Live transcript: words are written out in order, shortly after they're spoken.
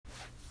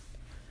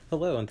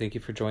Hello, and thank you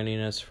for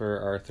joining us for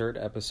our third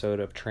episode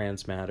of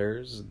Trans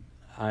Matters.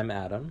 I'm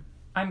Adam,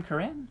 I'm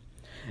Corinne.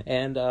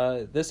 and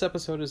this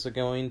episode is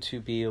going to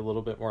be a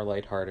little bit more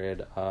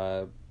lighthearted,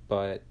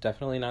 but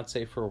definitely not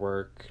safe for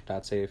work,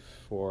 not safe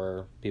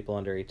for people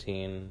under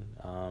 18.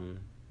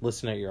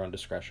 Listen at your own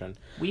discretion.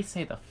 We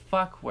say the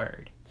fuck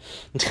word.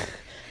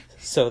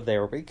 So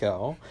there we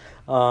go.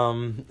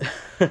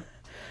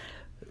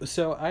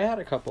 So I had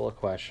a couple of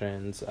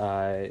questions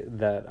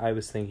that I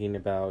was thinking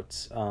about.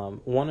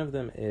 One of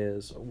them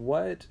is,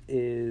 what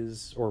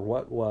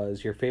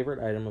was your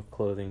favorite item of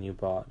clothing you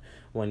bought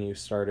when you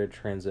started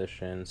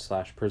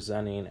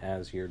transition/presenting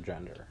as your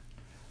gender?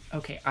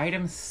 Okay,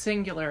 item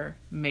singular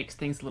makes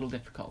things a little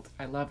difficult.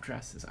 I love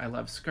dresses. I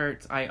love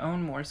skirts. I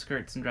own more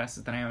skirts and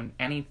dresses than I own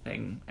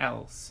anything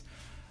else.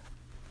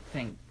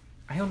 I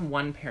own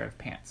one pair of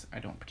pants. I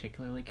don't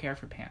particularly care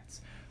for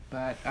pants.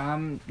 But,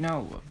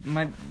 no,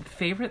 my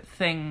favorite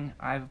thing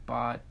I've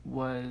bought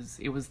was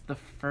the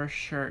first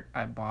shirt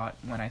I bought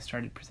when I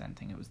started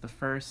presenting. It was the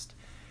first,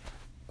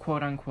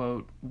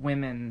 quote-unquote,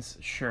 women's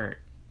shirt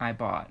I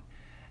bought.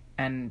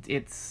 And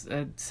it's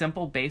a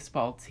simple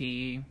baseball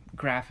tee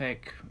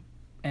graphic,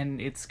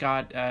 and it's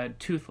got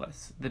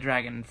Toothless, the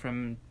dragon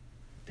from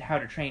How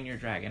to Train Your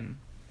Dragon.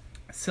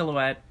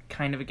 Silhouette,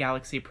 kind of a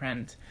galaxy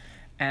print,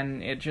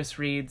 and it just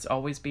reads,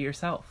 always be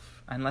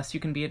yourself, unless you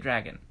can be a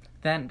dragon.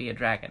 Then be a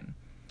dragon.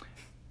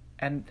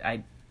 And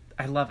I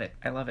love it.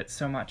 I love it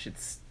so much.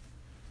 It's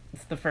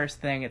the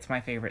first thing. It's my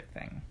favorite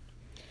thing.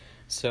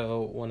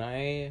 So when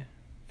I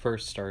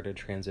first started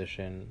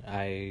transition,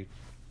 I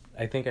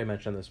think I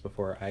mentioned this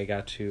before. I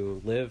got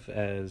to live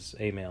as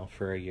a male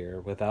for a year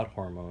without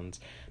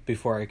hormones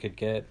before I could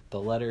get the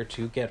letter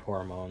to get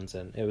hormones,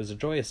 and it was a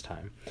joyous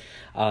time.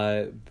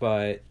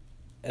 But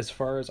as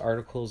far as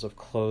articles of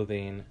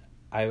clothing,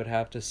 I would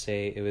have to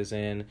say it was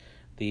in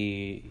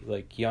the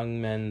young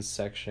men's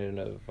section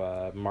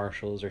of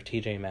Marshalls or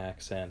TJ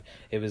Maxx, and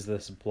it was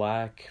this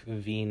black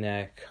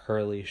V-neck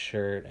Hurley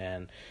shirt,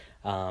 and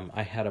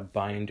I had a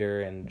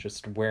binder, and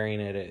just wearing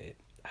it,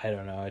 I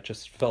don't know, it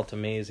just felt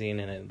amazing,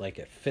 and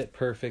it fit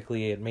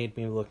perfectly. It made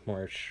me look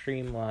more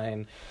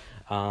streamlined.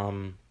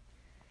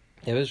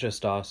 It was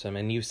just awesome.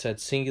 And you said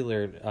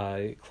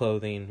singular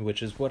clothing,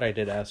 which is what I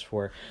did ask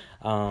for.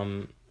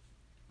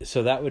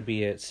 So that would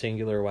be it,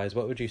 singular wise.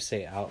 What would you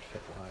say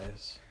outfit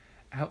wise?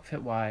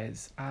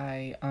 Outfit-wise,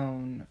 I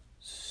own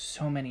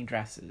so many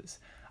dresses.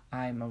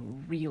 I'm a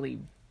really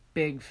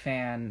big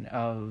fan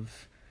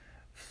of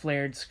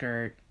flared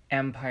skirt,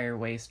 empire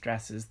waist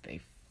dresses. They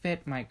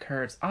fit my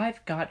curves.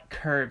 I've got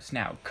curves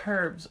now.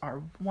 Curves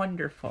are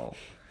wonderful.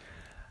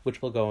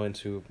 Which we'll go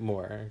into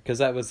more, because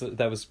that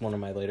was one of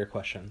my later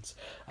questions.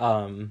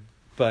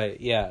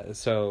 But yeah,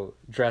 so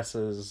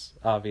dresses,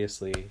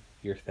 obviously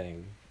your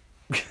thing,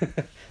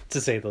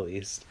 to say the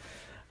least.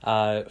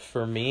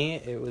 For me,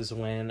 it was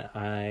when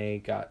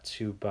I got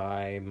to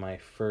buy my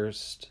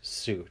first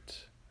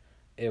suit.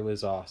 It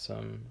was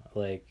awesome.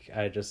 I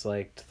just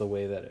liked the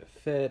way that it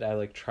fit. I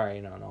liked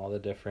trying on all the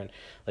different,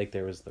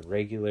 there was the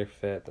regular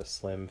fit, the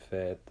slim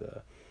fit,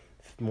 the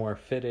more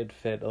fitted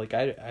fit.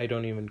 I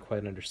don't even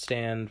quite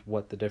understand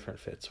what the different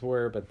fits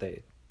were, but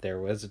there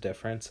was a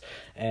difference.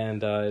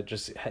 And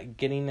just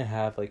getting to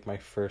have my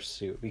first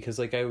suit, because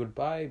I would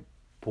buy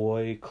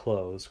boy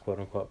clothes, quote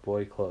unquote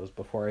boy clothes,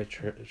 before I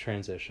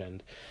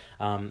transitioned,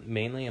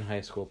 mainly in high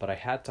school, but I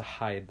had to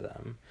hide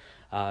them.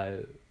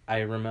 I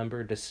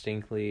remember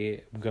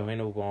distinctly going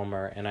to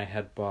Walmart, and I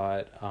had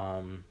bought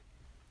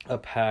a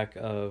pack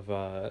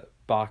of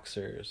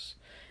boxers,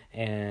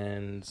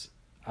 and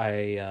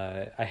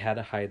I had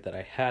to hide that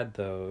I had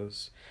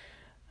those.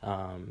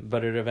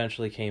 But it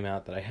eventually came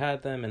out that I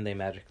had them, and they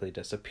magically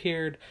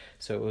disappeared,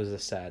 so it was a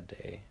sad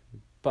day.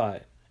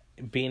 But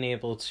being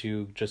able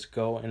to just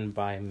go and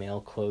buy male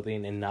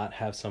clothing and not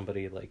have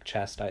somebody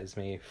chastise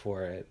me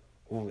for it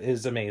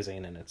is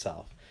amazing in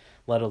itself,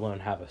 let alone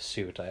have a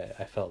suit.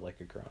 I felt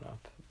like a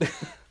grown-up.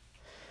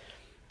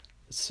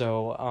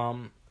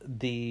 So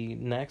the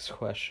next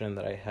question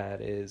that I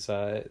had is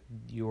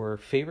your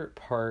favorite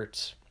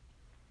part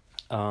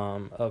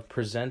of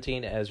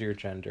presenting as your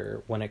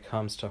gender when it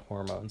comes to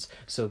hormones,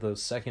 so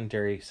those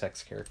secondary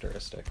sex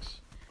characteristics.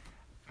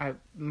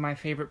 My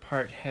favorite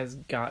part has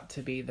got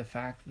to be the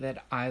fact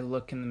that I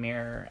look in the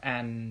mirror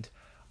and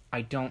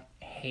I don't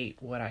hate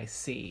what I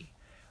see.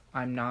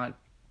 I'm not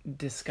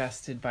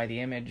disgusted by the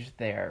image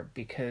there,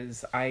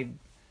 because I'm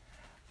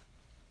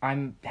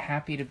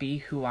happy to be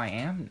who I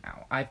am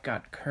now. I've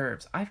got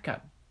curves. I've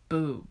got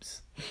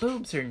boobs.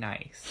 Boobs are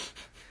nice.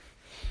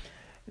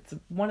 It's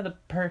one of the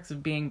perks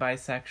of being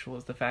bisexual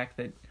is the fact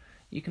that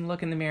you can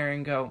look in the mirror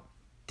and go,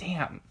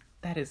 damn,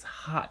 that is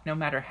hot, no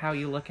matter how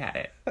you look at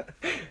it.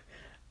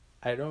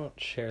 I don't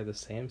share the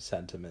same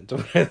sentiment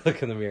when I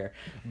look in the mirror,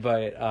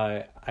 but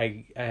I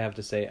have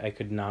to say I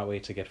could not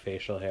wait to get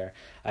facial hair.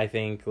 I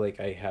think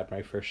I had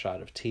my first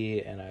shot of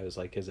tea, and I was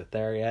like, is it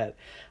there yet?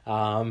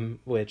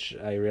 Which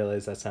I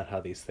realized that's not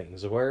how these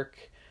things work.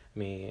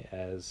 me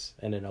as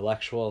an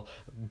intellectual,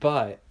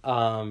 but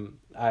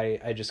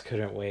I just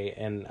couldn't wait,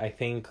 and I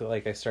think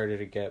like I started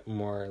to get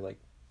more like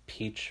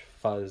peach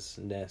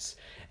fuzzness,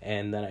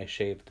 and then I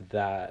shaved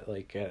that,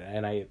 like,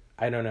 and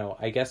I don't know,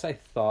 I guess I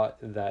thought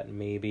that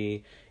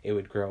maybe it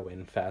would grow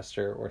in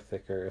faster or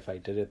thicker if I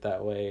did it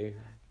that way.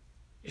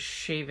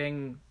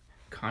 Shaving,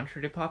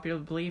 contrary to popular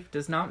belief,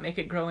 does not make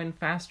it grow in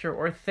faster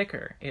or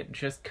thicker. It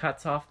just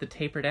cuts off the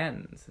tapered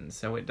ends, and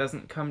so it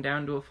doesn't come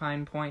down to a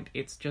fine point.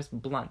 It's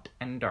just blunt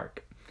and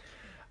dark.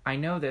 I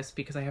know this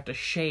because I have to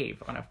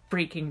shave on a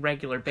freaking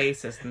regular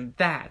basis, and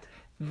that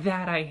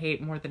I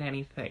hate more than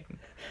anything.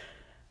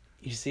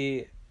 You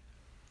see,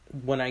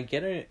 when I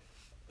get it,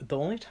 the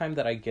only time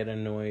that I get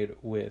annoyed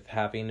with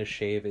having to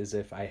shave is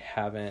if I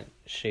haven't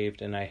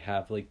shaved and I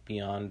have like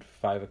beyond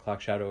 5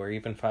 o'clock shadow or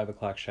even 5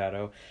 o'clock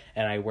shadow,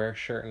 and I wear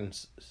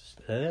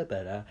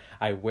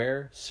I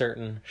wear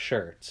certain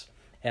shirts,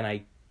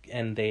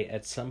 and they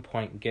at some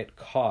point get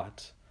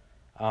caught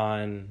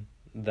on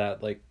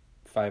that like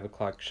 5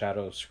 o'clock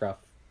shadow scruff,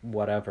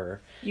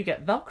 whatever. You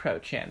get Velcro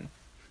chin.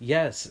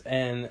 Yes,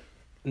 and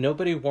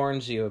nobody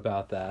warns you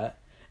about that,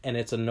 and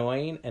it's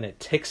annoying and it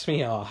ticks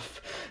me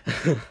off.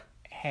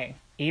 Hey,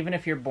 even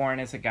if you're born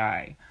as a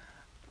guy,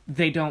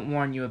 they don't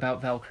warn you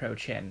about Velcro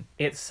chin.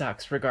 It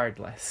sucks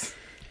regardless.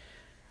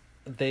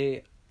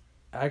 They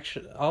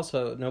actually,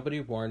 also, nobody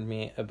warned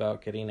me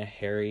about getting a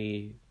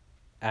hairy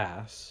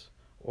ass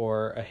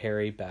or a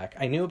hairy back.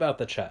 I knew about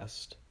the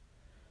chest.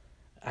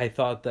 I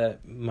thought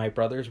that my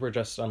brothers were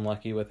just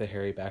unlucky with a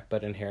hairy back,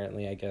 but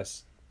inherently, I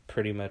guess,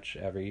 pretty much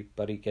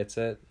everybody gets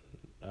it,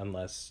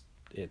 unless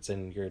it's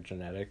in your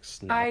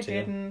genetics. I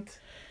didn't.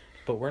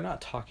 But we're not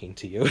talking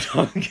to you.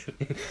 No, I'm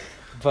kidding.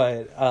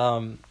 But,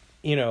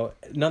 you know,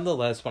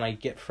 nonetheless, when I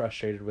get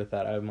frustrated with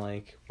that, I'm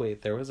like,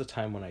 wait, there was a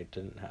time when I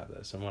didn't have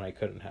this and when I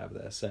couldn't have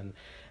this. And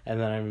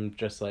then I'm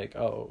just like,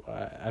 oh,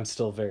 I'm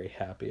still very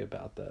happy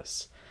about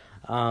this.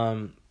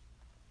 So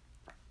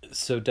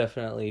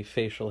definitely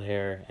facial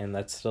hair, and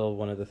that's still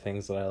one of the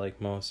things that I like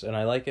most. And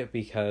I like it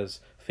because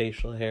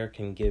facial hair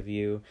can give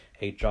you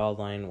a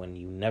jawline when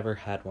you never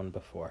had one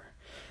before.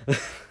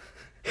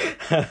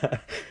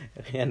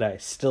 And I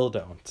still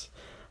don't.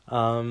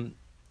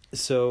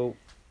 So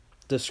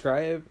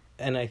describe,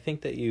 and I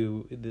think that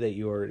you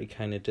already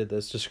kind of did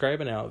this, describe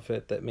an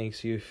outfit that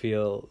makes you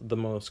feel the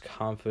most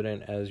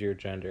confident as your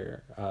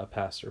gender,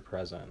 past or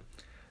present.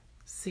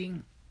 See,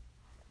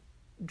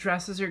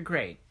 dresses are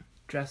great.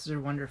 Dresses are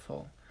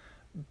wonderful.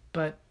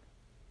 But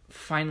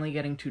finally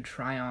getting to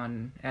try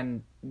on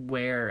and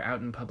wear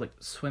out in public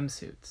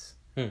swimsuits.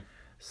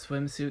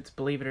 Swimsuits,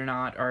 believe it or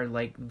not, are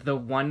like the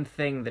one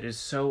thing that is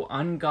so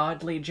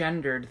ungodly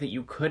gendered that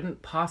you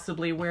couldn't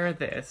possibly wear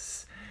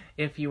this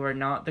if you are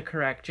not the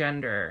correct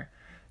gender,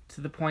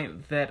 to the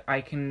point that I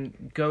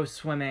can go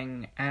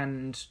swimming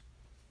and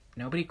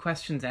nobody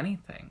questions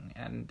anything,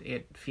 and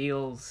it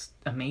feels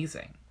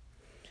amazing.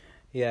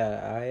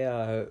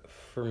 Yeah,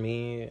 for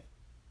me,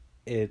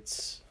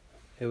 it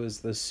was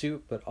the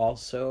suit, but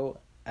also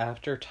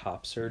after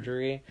top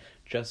surgery,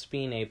 just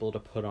being able to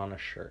put on a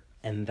shirt,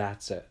 and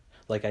that's it.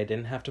 Like, I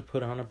didn't have to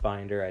put on a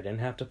binder. I didn't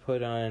have to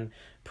put on,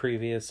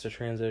 previous to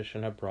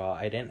transition, a bra.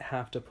 I didn't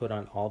have to put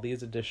on all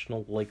these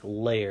additional, like,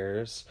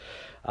 layers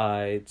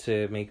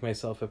to make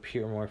myself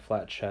appear more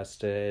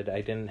flat-chested.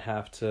 I didn't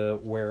have to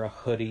wear a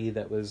hoodie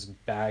that was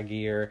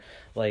baggier.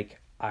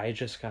 Like, I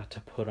just got to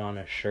put on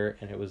a shirt,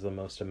 and it was the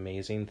most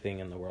amazing thing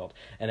in the world.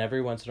 And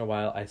every once in a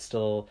while,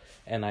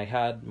 and I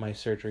had my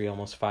surgery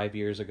almost 5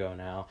 years ago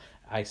now,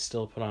 I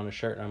still put on a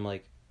shirt, and I'm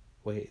like,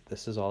 wait,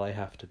 this is all I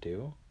have to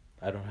do?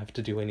 I don't have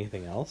to do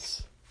anything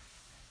else?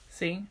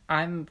 See,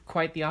 I'm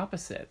quite the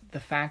opposite. The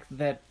fact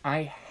that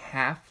I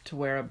have to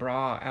wear a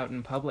bra out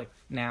in public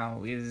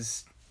now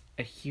is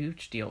a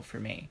huge deal for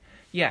me.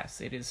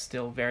 Yes, it is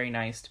still very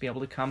nice to be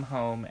able to come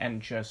home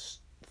and just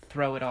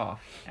throw it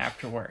off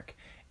after work.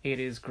 It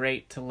is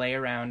great to lay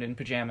around in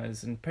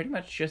pajamas and pretty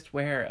much just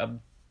wear a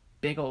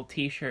big old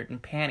t-shirt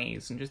and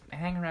panties and just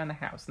hang around the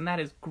house, and that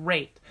is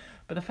great.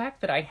 But the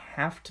fact that I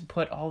have to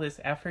put all this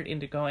effort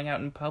into going out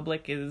in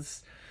public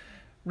is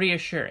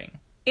reassuring.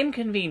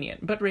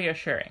 Inconvenient, but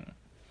reassuring.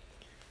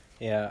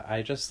 Yeah,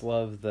 I just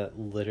love that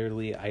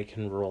literally I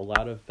can roll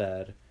out of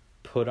bed,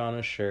 put on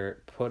a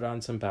shirt, put on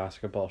some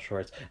basketball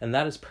shorts, and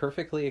that is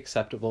perfectly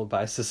acceptable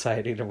by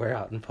society to wear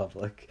out in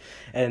public.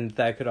 And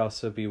that could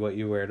also be what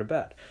you wear to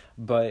bed.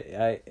 But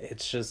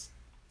it's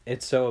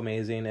so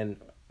amazing, and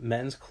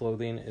men's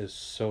clothing is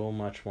so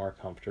much more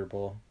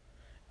comfortable.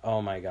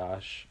 Oh my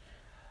gosh.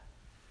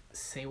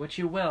 Say what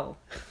you will.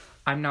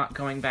 I'm not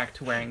going back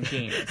to wearing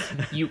jeans.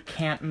 You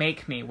can't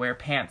make me wear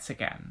pants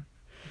again.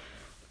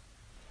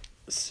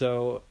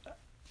 So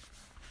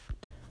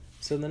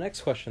the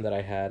next question that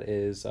I had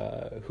is,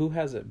 who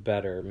has it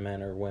better,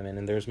 men or women?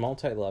 And there's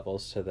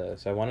multi-levels to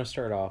this. I want to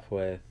start off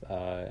with,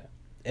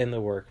 in the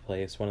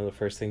workplace, one of the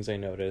first things I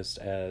noticed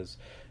as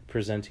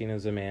presenting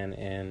as a man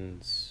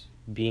and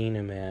being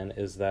a man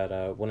is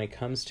that when it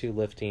comes to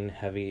lifting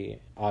heavy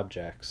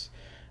objects,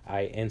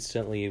 I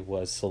instantly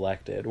was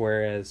selected.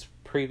 Whereas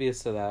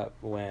previous to that,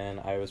 when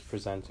I was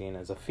presenting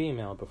as a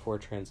female before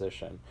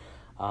transition,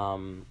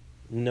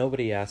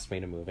 nobody asked me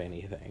to move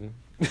anything.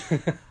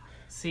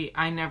 See,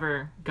 I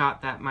never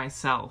got that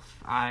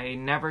myself. I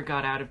never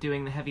got out of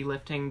doing the heavy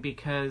lifting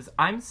because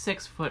I'm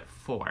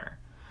 6'4".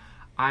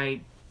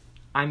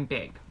 I'm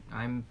big.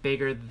 I'm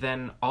bigger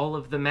than all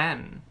of the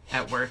men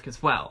at work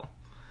as well.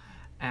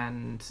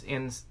 And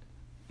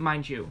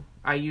mind you,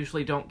 I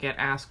usually don't get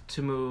asked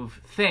to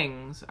move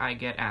things, I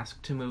get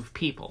asked to move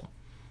people.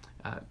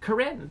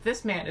 Corinne,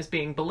 this man is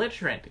being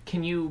belligerent.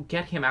 Can you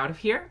get him out of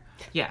here?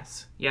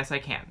 Yes, I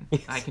can.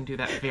 Yes. I can do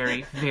that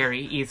very,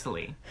 very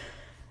easily.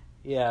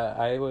 Yeah,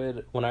 I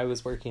would, when I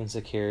was working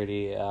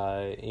security,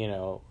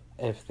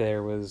 if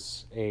there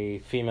was a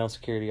female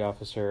security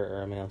officer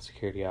or a male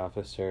security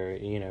officer,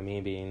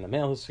 me being the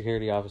male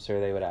security officer,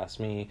 they would ask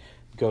me,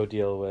 go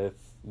deal with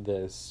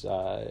this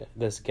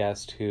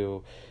guest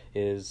who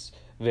is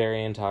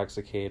very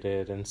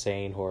intoxicated and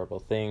saying horrible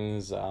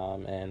things,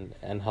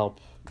 and help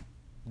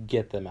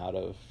get them out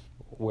of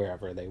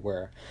wherever they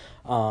were.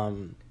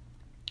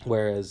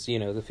 Whereas,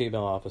 the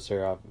female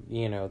officer,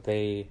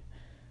 they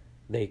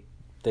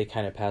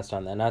kind of passed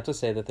on that. Not to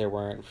say that there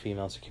weren't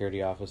female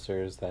security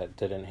officers that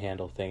didn't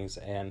handle things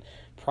and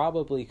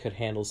probably could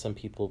handle some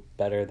people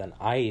better than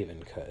I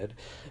even could,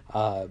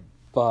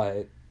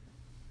 but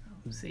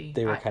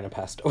they were kind of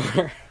passed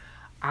over.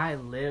 I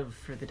live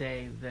for the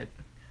day that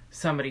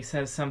somebody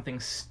says something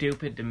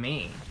stupid to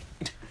me.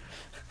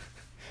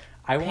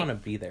 I want to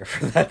be there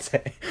for that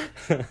day.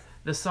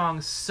 The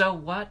song So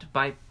What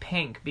by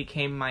Pink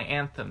became my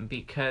anthem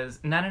because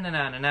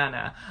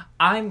na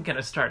I'm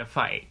gonna start a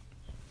fight.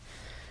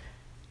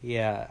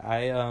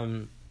 Yeah,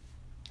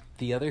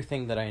 the other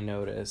thing that I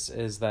notice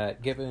is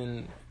that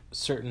given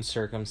certain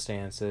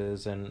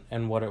circumstances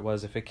and what it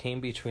was, if it came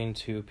between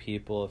two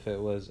people, if it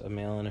was a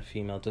male and a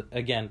female,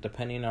 again,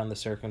 depending on the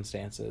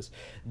circumstances,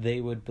 they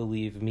would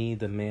believe me,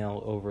 the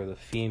male, over the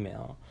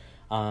female.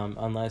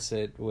 Unless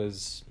it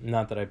was,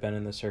 not that I've been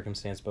in this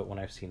circumstance, but when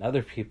I've seen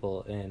other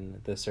people in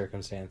this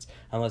circumstance,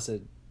 unless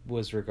it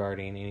was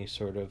regarding any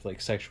sort of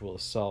sexual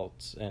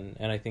assaults, and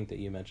I think that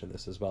you mentioned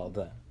this as well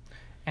then.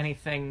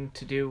 Anything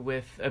to do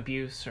with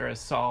abuse or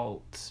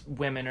assault,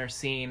 women are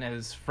seen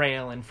as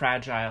frail and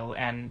fragile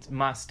and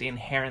must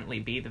inherently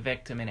be the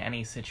victim in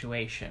any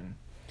situation.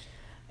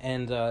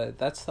 And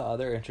that's the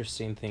other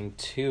interesting thing,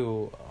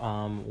 too,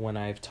 when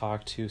I've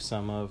talked to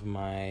some of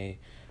my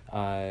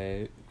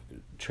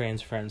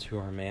trans friends who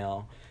are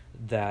male,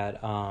 that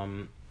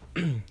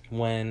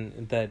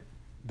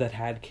that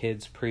had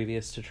kids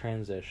previous to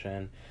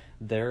transition,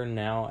 they're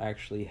now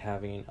actually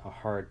having a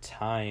hard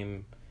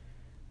time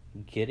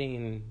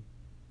getting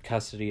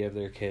custody of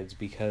their kids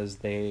because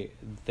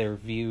they're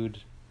viewed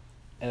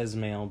as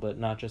male, but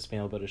not just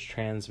male, but as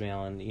trans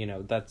male,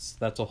 and that's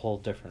a whole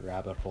different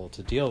rabbit hole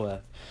to deal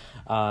with.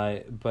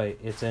 But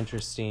it's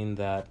interesting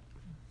that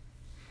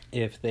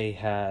if they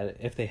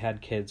had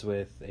kids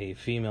with a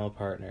female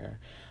partner,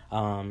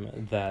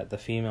 that the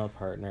female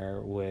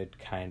partner would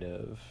kind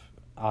of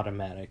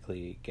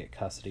automatically get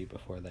custody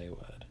before they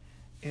would.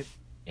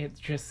 It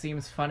just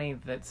seems funny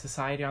that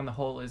society on the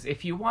whole is,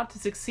 if you want to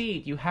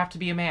succeed, you have to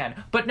be a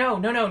man. But no,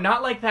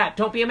 not like that.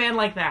 Don't be a man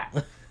like that.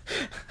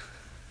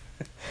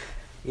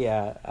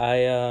 Yeah,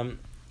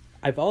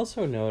 I've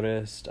also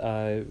noticed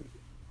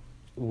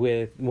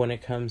when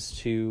it comes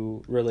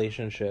to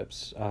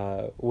relationships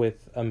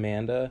with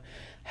Amanda,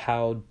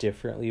 how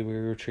differently we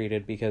were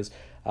treated, because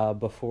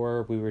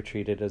before we were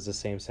treated as a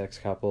same-sex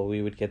couple,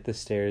 we would get the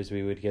stares,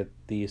 we would get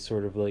these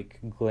sort of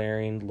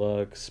glaring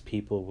looks,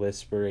 people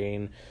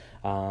whispering,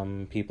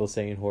 people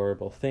saying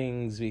horrible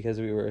things because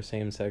we were a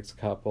same-sex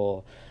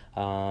couple.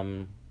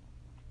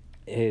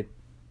 It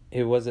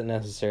wasn't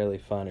necessarily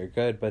fun or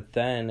good, but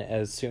then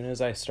as soon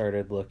as I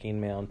started looking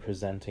male and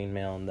presenting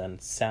male and then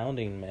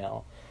sounding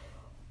male,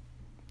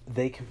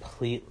 they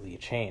completely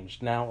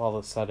changed. Now all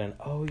of a sudden,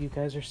 oh, you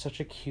guys are such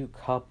a cute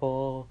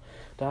couple,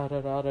 da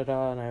da da da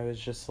da, and I was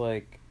just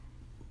like,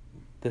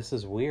 this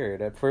is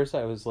weird. At first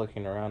I was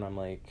looking around, I'm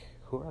like,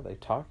 who are they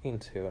talking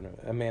to? And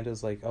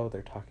Amanda's like, oh,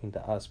 they're talking to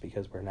us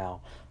because we're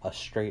now a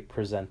straight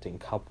presenting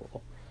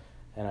couple.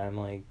 And I'm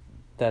like,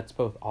 that's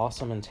both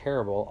awesome and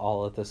terrible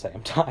all at the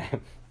same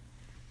time.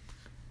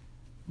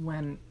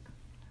 When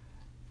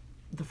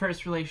the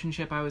first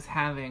relationship I was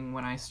having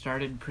when I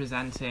started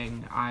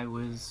presenting, I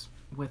was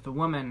with a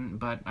woman,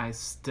 but I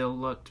still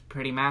looked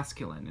pretty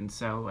masculine, and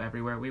so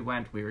everywhere we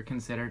went, we were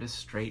considered a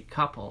straight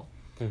couple,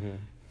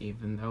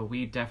 even though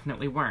we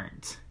definitely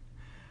weren't.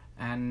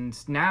 And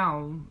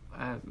now,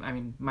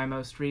 my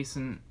most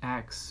recent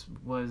ex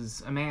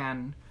was a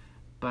man,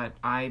 but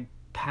I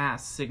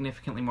pass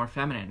significantly more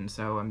feminine,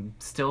 so I'm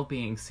still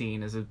being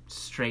seen as a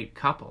straight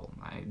couple.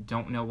 I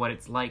don't know what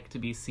it's like to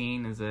be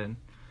seen as a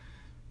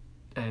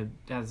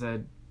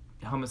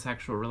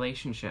homosexual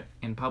relationship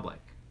in public.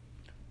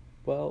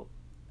 Well,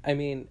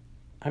 I'm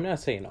not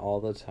saying all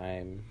the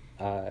time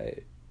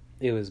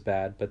it was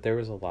bad, but there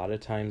was a lot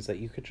of times that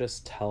you could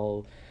just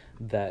tell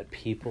that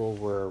people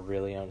were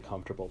really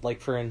uncomfortable. Like,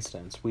 for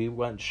instance, we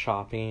went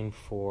shopping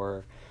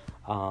for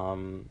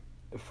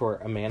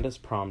Amanda's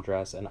prom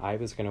dress, and I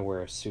was going to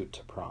wear a suit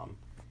to prom.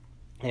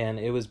 And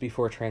it was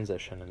before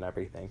transition and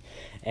everything.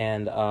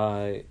 And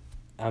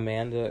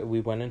Amanda,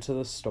 we went into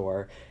the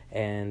store,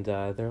 and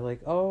they're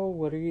like, oh,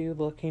 what are you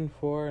looking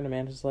for? And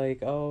Amanda's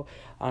like, oh,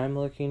 I'm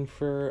looking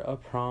for a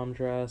prom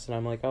dress. And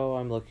I'm like, oh,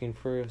 I'm looking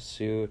for a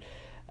suit.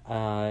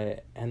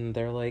 And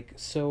they're like,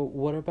 so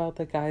what about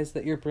the guys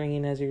that you're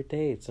bringing as your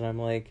dates? And I'm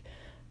like,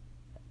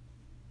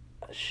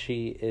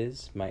 she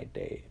is my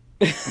date.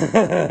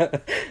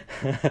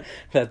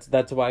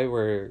 That's why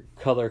we're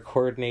color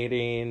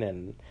coordinating,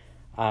 and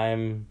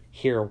I'm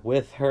here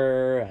with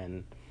her,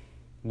 and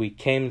we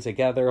came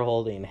together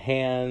holding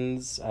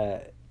hands.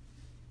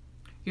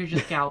 You're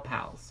just gal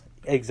pals.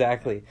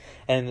 Exactly.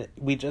 And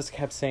we just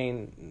kept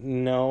saying,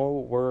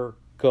 no, we're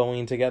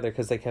going together,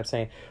 because they kept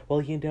saying,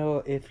 well, you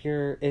know, if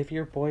your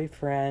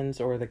boyfriends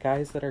or the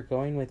guys that are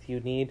going with you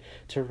need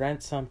to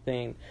rent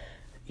something,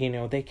 you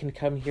know, they can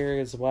come here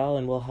as well,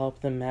 and we'll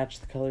help them match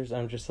the colors.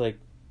 I'm just like,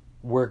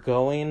 we're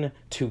going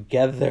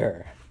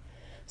together.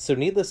 So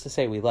needless to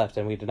say, we left,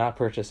 and we did not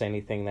purchase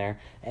anything there.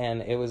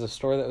 And it was a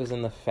store that was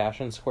in the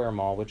Fashion Square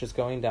Mall, which is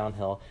going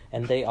downhill,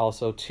 and they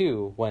also,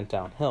 too, went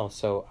downhill.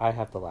 So I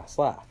have the last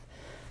laugh.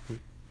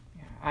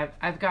 Yeah,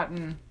 I've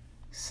gotten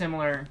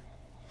similar,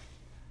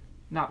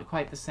 not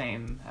quite the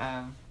same,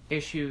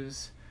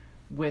 issues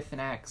with an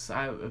ex.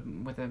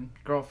 With a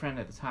girlfriend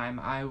at the time.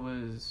 I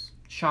was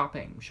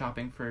shopping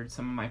for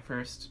some of my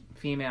first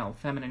female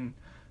feminine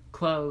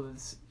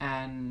clothes,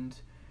 and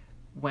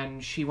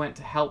when she went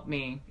to help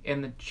me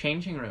in the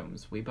changing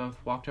rooms, we both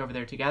walked over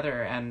there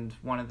together, and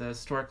one of the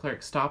store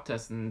clerks stopped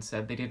us and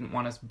said they didn't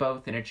want us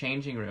both in a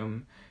changing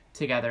room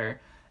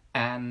together,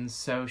 and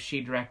so she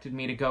directed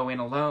me to go in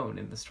alone,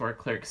 and the store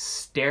clerk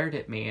stared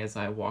at me as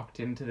I walked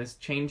into this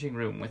changing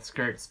room with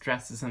skirts,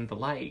 dresses, and the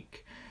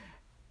like,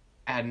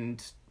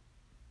 and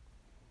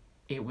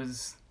it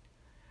was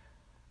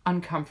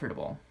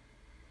uncomfortable.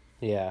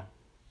 Yeah,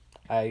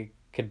 I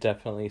could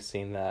definitely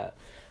see that.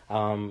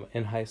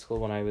 In high school,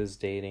 when I was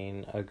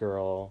dating a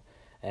girl,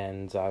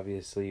 and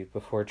obviously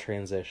before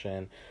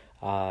transition,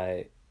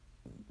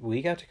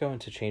 we got to go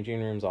into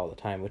changing rooms all the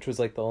time, which was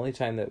like the only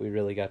time that we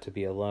really got to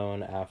be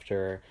alone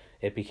after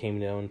it became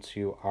known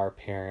to our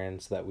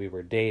parents that we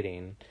were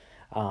dating,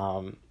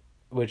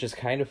 which is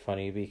kind of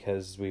funny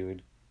because we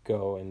would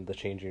go in the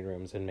changing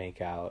rooms and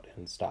make out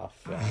and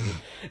stuff.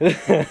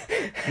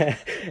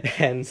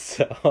 And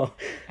so...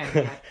 And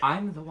yet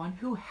I'm the one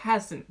who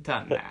hasn't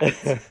done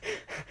that.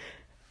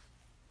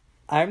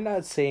 I'm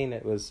not saying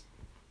it was...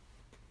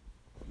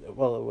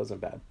 Well, it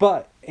wasn't bad.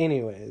 But,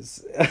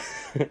 anyways,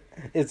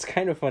 it's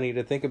kind of funny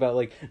to think about,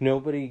 like,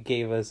 nobody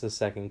gave us a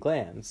second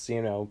glance,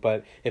 you know,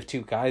 but if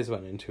two guys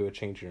went into a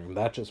changing room,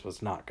 that just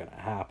was not gonna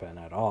happen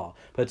at all.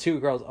 But two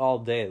girls all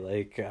day,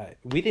 like,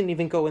 we didn't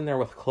even go in there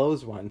with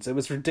clothes once. It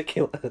was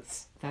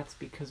ridiculous. That's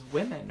because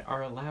women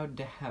are allowed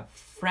to have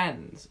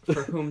friends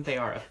for whom they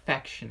are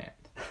affectionate.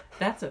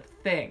 That's a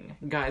thing.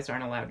 Guys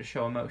aren't allowed to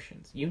show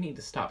emotions. You need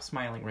to stop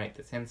smiling right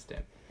this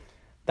instant.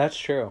 That's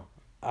true.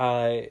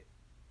 I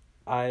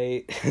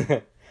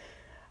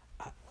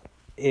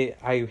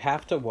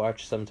have to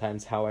watch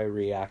sometimes how I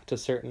react to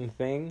certain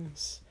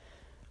things,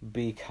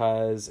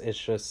 because it's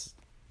just,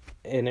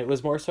 and it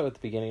was more so at the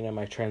beginning of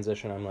my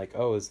transition. I'm like,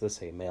 oh, is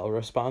this a male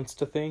response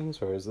to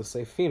things, or is this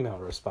a female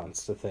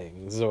response to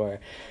things, or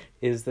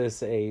is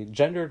this a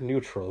gender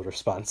neutral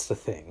response to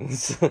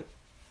things?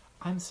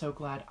 I'm so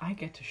glad I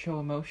get to show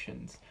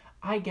emotions.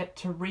 I get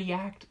to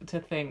react to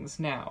things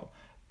now.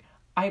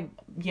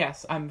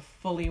 Yes, I'm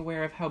fully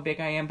aware of how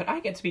big I am, but I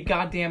get to be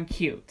goddamn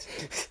cute.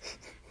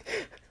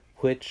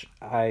 Which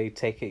I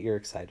take it you're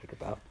excited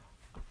about.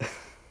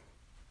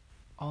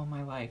 All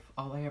my life,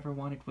 all I ever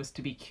wanted was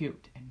to be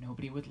cute, and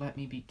nobody would let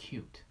me be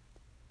cute.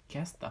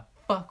 Guess the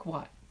fuck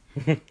what?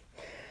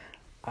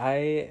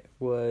 I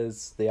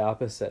was the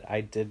opposite.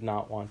 I did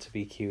not want to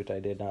be cute. I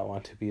did not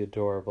want to be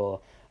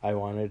adorable. I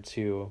wanted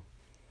to...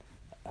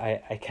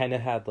 I kind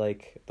of had,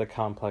 like, the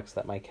complex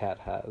that my cat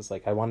has.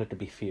 Like, I wanted to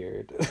be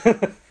feared.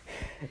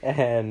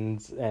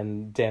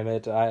 and damn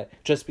it,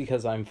 just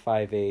because I'm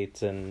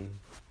 5'8" and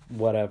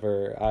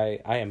whatever, I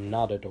am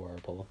not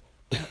adorable.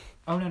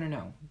 Oh,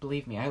 no.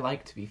 Believe me, I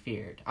like to be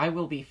feared. I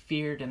will be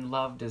feared and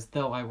loved as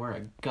though I were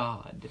a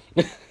god.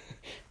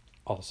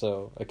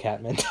 Also, a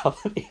cat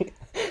mentality.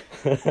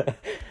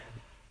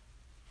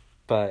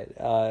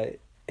 But,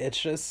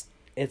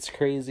 it's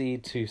crazy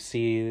to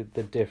see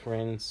the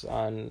difference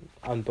on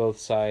both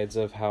sides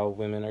of how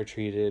women are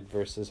treated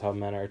versus how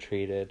men are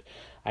treated.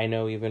 I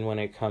know even when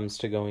it comes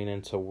to going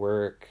into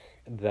work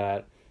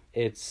that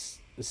it's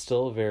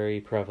still very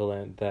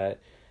prevalent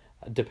that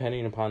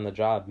depending upon the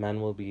job,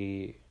 men will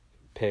be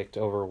picked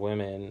over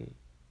women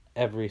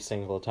every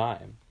single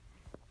time.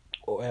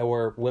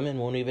 Or women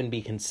won't even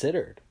be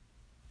considered.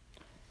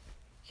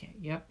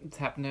 Yep, it's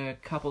happened a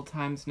couple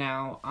times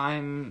now.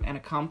 I'm an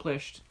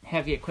accomplished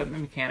heavy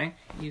equipment mechanic.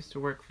 I used to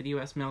work for the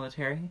U.S.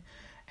 military.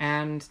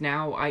 And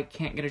now I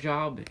can't get a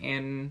job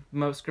in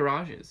most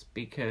garages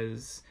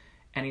because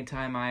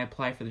anytime I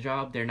apply for the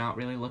job, they're not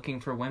really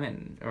looking for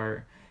women,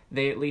 or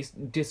they at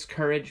least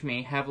discourage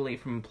me heavily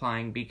from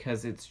applying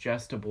because it's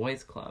just a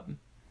boys' club.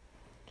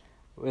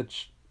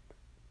 Which,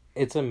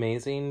 it's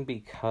amazing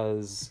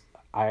because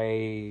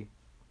I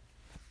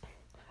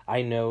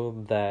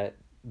know that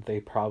they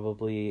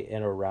probably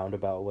in a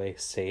roundabout way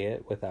say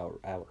it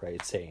without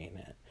outright saying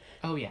it.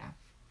 Oh yeah.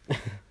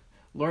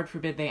 Lord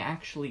forbid they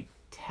actually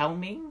tell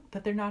me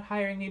that they're not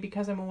hiring me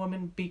because I'm a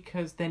woman,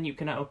 because then you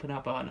can open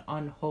up an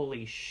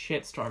unholy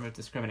shitstorm of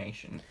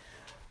discrimination.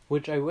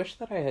 Which I wish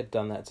that I had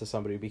done that to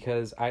somebody,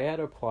 because I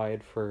had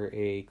applied for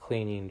a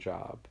cleaning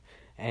job,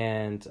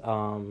 and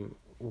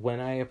when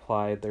I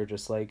applied, they're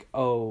just like,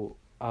 oh,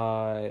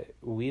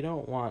 we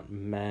don't want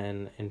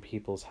men in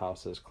people's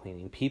houses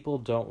cleaning. People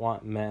don't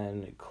want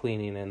men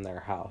cleaning in their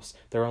house.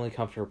 They're only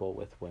comfortable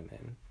with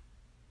women.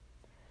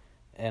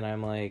 And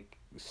I'm like,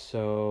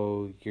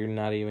 so you're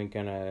not even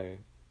gonna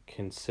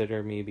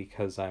consider me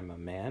because I'm a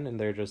man? And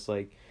they're just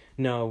like,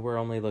 no, we're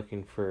only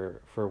looking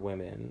for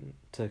women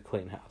to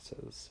clean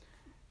houses.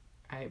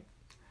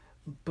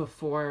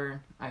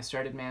 Before I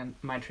started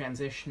my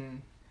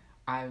transition,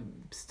 I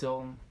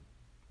still,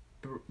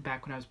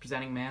 back when I was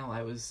presenting mail,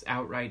 I was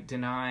outright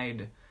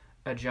denied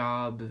a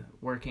job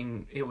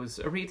working. It was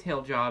a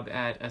retail job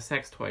at a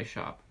sex toy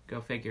shop, go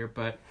figure,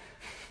 but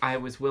I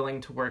was willing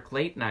to work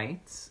late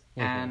nights,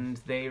 and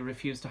they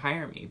refused to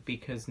hire me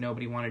because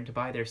nobody wanted to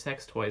buy their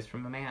sex toys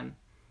from a man.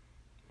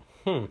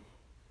 I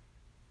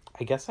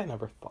guess I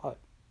never thought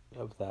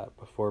of that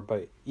before,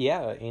 but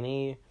yeah,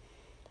 any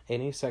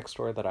sex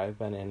store that I've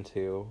been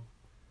into,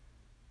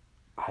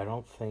 I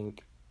don't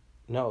think...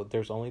 No,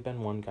 there's only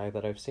been one guy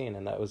that I've seen,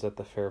 and that was at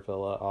the Fair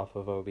Villa off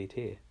of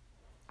OBT.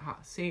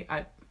 See,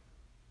 I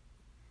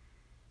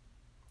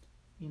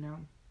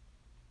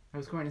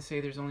was going to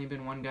say there's only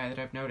been one guy that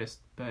I've noticed,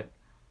 but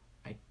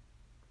I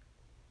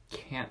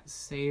can't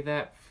say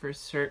that for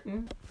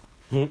certain.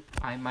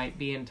 I might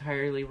be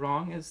entirely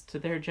wrong as to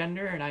their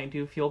gender, and I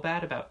do feel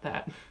bad about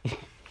that.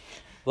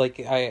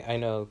 Like, I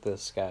know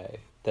this guy,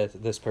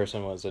 that this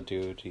person was a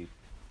dude. He,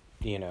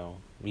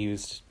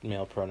 used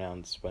male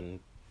pronouns when...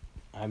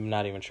 I'm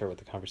not even sure what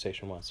the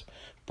conversation was,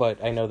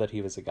 but I know that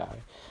he was a guy.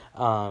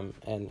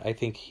 And I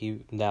think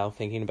now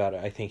thinking about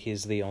it, I think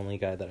he's the only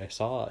guy that I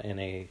saw in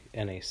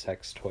a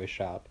sex toy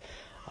shop.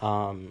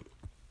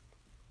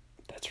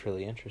 That's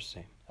really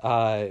interesting.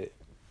 You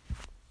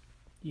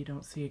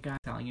don't see a guy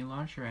selling you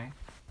lingerie.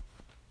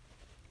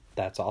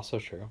 That's also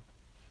true.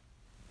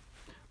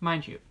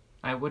 Mind you,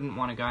 I wouldn't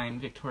want a guy in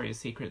Victoria's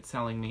Secret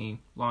selling me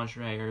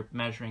lingerie or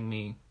measuring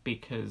me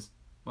because,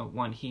 well,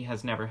 one, he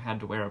has never had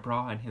to wear a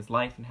bra in his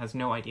life and has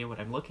no idea what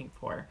I'm looking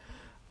for.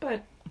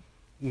 But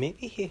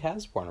maybe he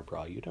has worn a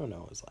bra. You don't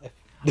know his life.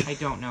 I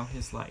don't know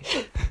his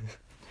life.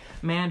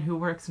 Man who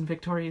works in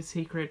Victoria's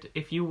Secret,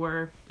 if you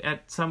have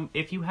at some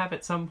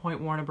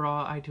point worn a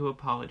bra, I do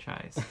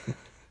apologize.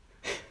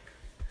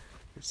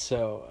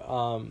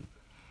 So,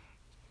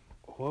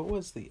 what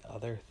was the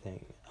other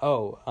thing?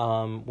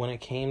 When it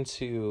came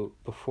to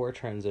before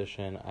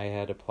transition, I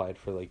had applied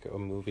for like a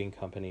moving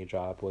company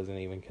job, wasn't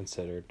even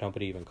considered.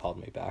 Nobody even called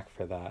me back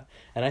for that.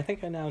 And I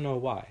think I now know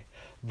why.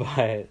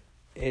 But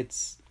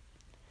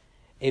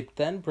it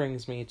then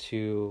brings me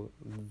to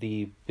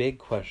the big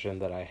question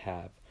that I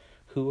have.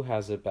 Who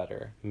has it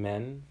better,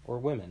 men or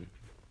women?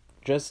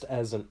 Just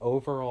as an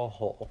overall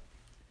whole.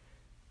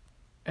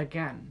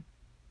 Again,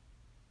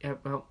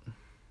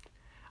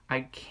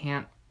 I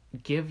can't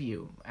give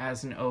you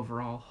as an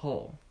overall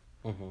whole.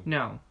 Mm-hmm.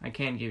 No, I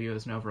can give you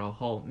as an overall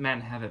whole.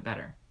 Men have it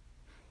better.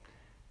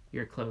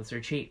 Your clothes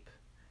are cheap.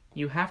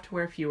 You have to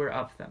wear fewer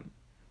of them.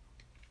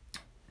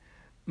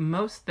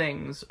 Most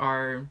things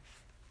are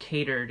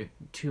catered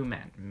to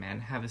men.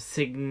 Men have a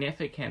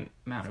significant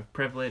amount of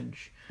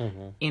privilege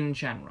in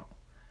general.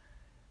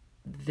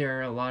 There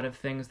are a lot of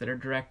things that are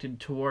directed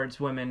towards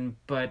women,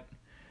 but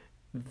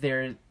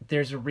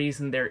there's a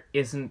reason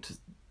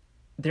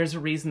there's a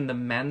reason the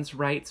men's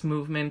rights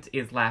movement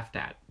is laughed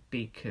at,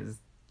 because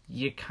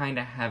you kind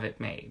of have it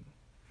made.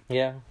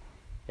 Yeah,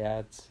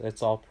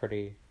 it's all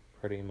pretty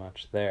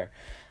much there.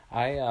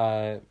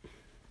 I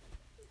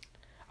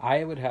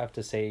would have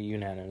to say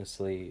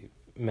unanimously,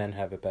 men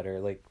have it better.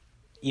 Like,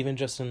 even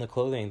just in the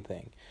clothing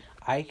thing,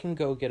 I can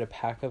go get a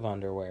pack of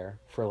underwear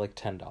for like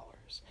 $10,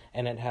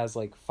 and it has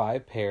like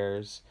 5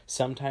 pairs,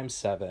 sometimes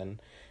 7,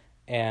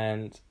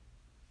 and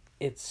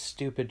it's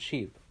stupid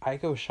cheap. I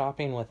go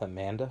shopping with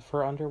Amanda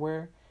for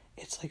underwear,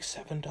 it's like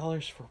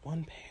 $7 for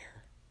 1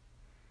 pair.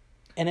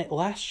 And it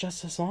lasts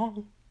just as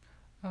long.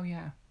 Oh,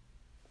 yeah.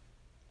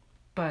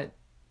 But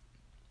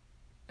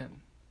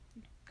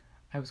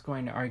I was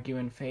going to argue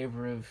in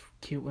favor of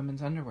cute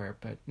women's underwear,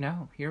 but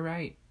no, you're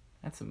right.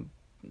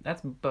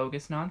 That's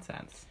bogus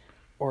nonsense.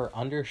 Or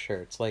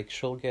undershirts. Like,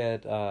 she'll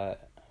get,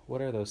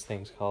 what are those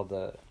things called?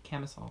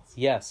 Camisoles.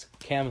 Yes,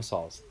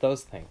 camisoles.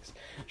 Those things.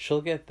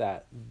 She'll get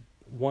that.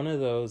 One of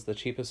those, the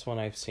cheapest one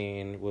I've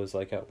seen, was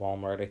like at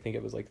Walmart. I think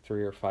it was like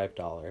 $3 or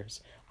 $5.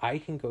 I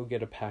can go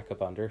get a pack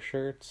of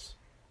undershirts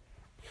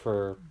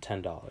for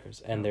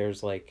 $10, and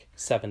there's like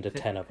 7 to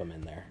 10 of them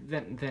in there.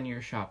 Then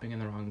you're shopping in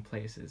the wrong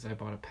places. I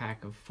bought a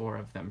pack of 4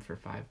 of them for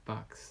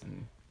 $5,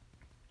 and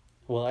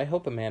well, I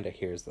hope Amanda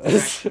hears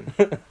this.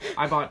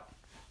 I bought,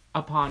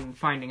 upon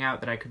finding out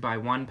that I could buy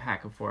 1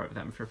 pack of 4 of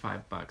them for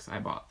 $5, I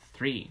bought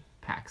 3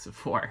 packs of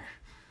 4.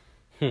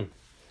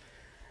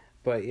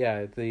 But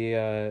yeah,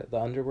 the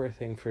underwear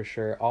thing for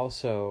sure.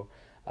 Also,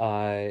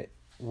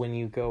 when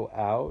you go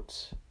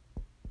out,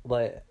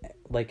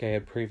 like I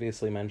had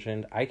previously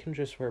mentioned, I can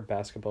just wear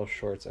basketball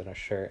shorts and a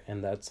shirt,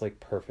 and that's like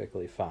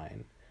perfectly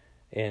fine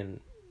in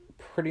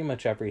pretty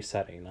much every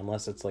setting,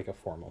 unless it's like a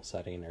formal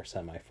setting or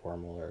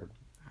semi-formal or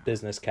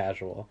business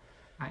casual.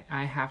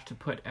 I have to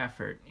put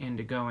effort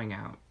into going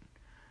out.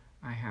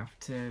 I have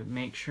to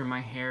make sure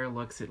my hair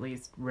looks at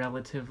least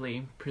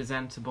relatively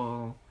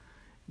presentable.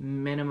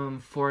 Minimum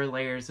 4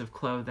 layers of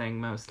clothing,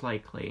 most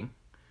likely,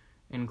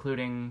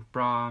 including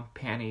bra,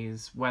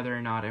 panties, whether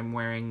or not I'm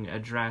wearing a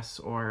dress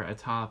or a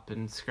top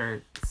and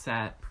skirt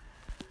set.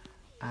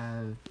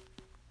 I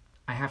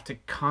have to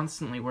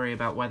constantly worry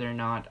about whether or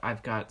not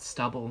I've got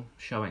stubble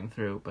showing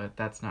through, but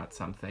that's not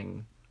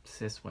something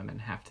cis women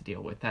have to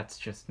deal with. That's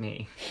just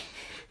me.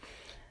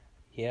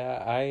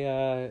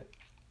 Yeah,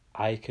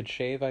 I could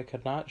shave, I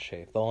could not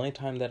shave. The only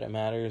time that it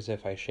matters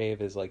if I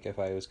shave is like if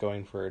I was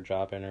going for a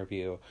job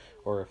interview,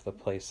 or if the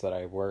place that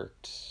I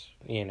worked,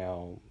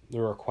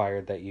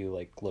 required that you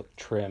like look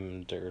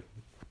trimmed or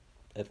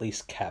at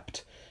least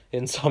kept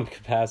in some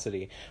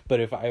capacity. But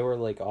if I were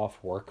like off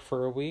work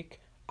for a week,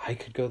 I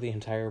could go the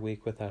entire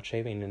week without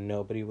shaving and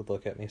nobody would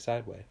look at me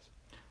sideways.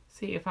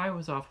 See, if I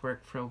was off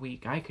work for a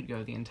week, I could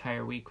go the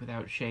entire week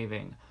without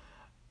shaving.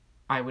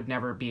 I would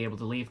never be able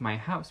to leave my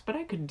house, but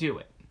I could do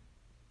it.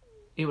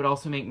 It would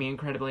also make me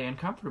incredibly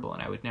uncomfortable,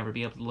 and I would never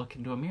be able to look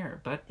into a mirror.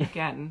 But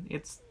again,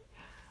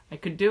 I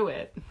could do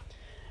it.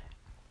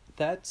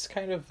 That's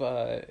kind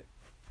of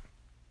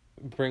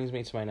brings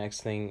me to my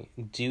next thing.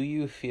 Do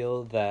you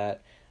feel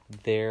that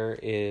there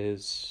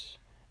is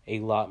a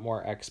lot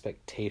more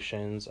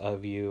expectations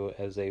of you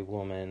as a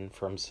woman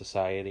from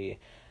society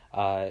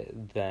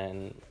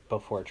than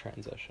before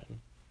transition?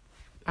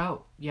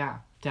 Oh, yeah,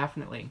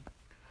 definitely.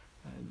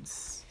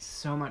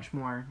 So much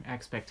more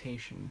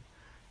expectation.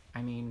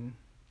 I mean,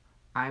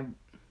 I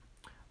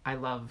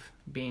love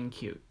being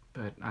cute,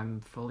 but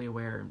I'm fully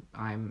aware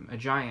I'm a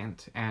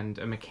giant and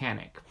a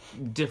mechanic.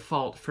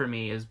 Default for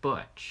me is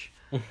butch.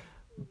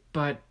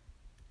 But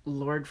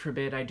Lord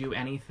forbid I do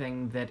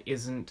anything that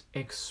isn't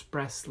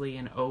expressly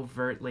and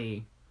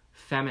overtly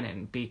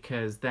feminine,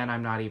 because then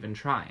I'm not even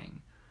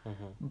trying.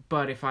 Mm-hmm.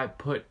 But if I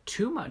put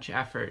too much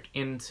effort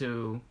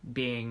into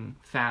being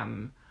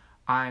femme,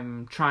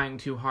 I'm trying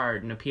too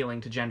hard and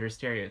appealing to gender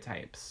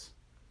stereotypes.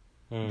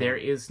 There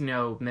is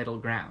no middle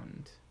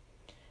ground.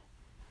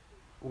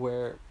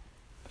 Where,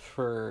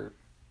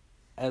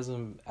 as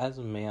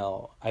a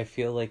male, I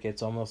feel like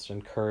it's almost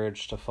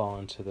encouraged to fall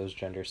into those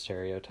gender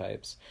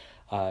stereotypes,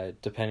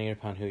 depending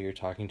upon who you're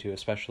talking to,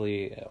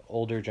 especially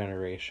older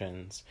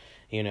generations.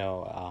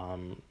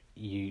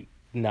 You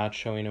not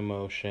showing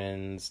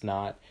emotions,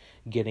 not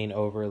getting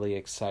overly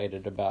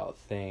excited about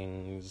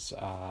things.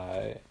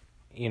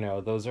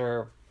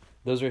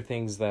 Those are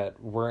things that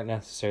weren't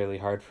necessarily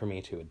hard for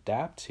me to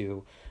adapt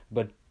to,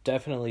 but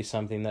definitely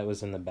something that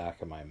was in the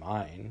back of my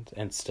mind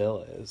and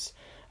still is.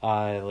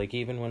 Like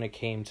even when it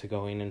came to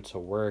going into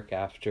work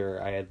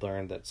after I had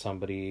learned that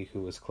somebody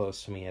who was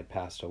close to me had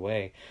passed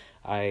away,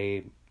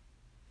 I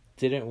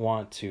didn't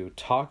want to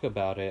talk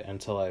about it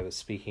until I was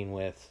speaking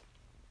with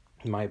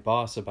my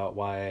boss about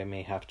why I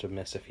may have to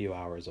miss a few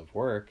hours of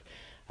work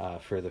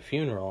for the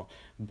funeral.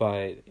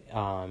 But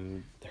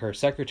her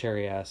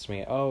secretary asked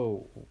me,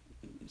 "Oh,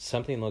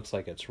 something looks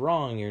like it's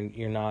wrong.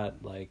 You're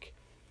not like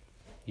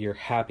your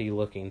happy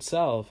looking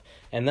self."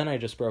 And then I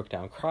just broke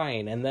down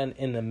crying, and then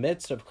in the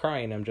midst of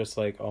crying I'm just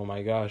like, oh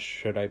my gosh,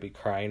 should I be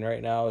crying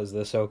right now? Is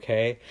this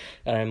okay?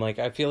 And I'm like,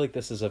 I feel like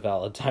this is a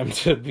valid time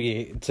to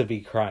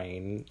be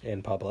crying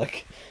in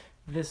public.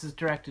 This is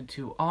directed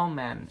to all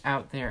men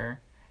out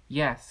there.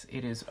 Yes,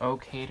 it is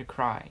okay to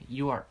cry.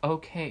 You are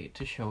okay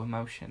to show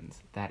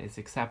emotions. That is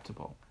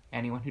acceptable.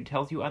 Anyone who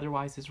tells you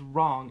otherwise is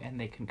wrong, and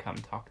they can come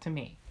talk to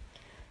me.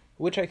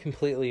 Which I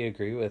completely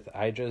agree with.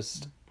 I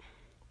just,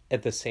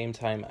 at the same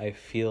time, I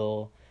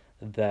feel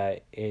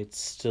that it's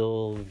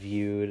still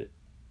viewed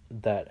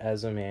that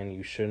as a man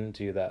you shouldn't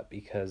do that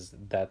because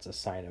that's a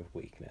sign of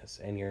weakness,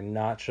 and you're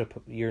not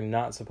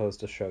supposed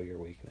to show your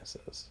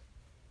weaknesses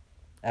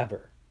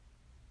ever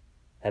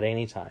at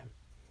any time.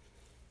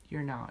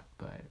 You're not,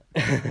 but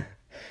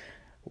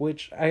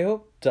which I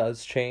hope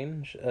does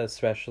change,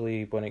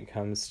 especially when it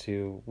comes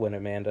to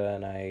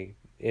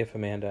if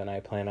Amanda and I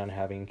plan on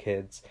having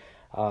kids.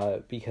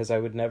 Because I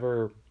would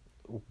never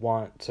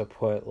want to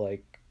put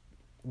like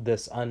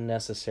this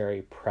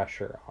unnecessary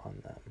pressure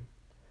on them,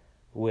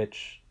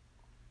 which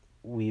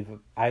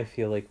I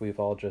feel like we've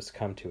all just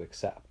come to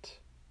accept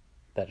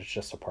that it's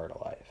just a part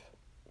of life.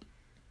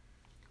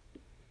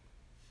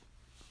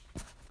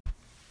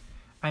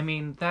 I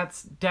mean,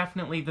 that's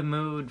definitely the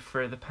mood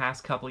for the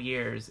past couple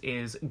years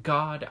is,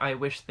 God, I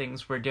wish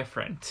things were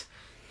different.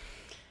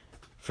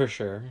 For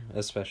sure,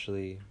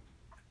 especially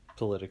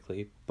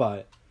politically,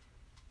 but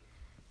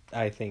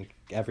I think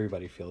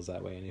everybody feels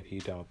that way, and if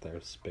you don't,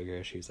 there's bigger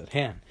issues at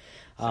hand.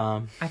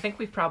 I think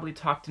we've probably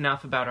talked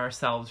enough about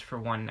ourselves for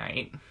one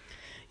night.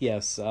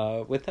 Yes,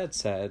 with that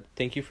said,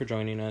 thank you for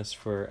joining us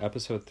for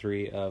episode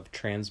 3 of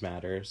Trans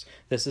Matters.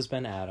 This has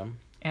been Adam.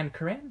 And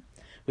Corinne.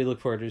 We look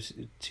forward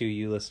to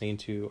you listening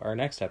to our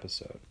next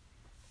episode.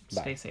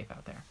 Bye. Stay safe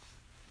out there.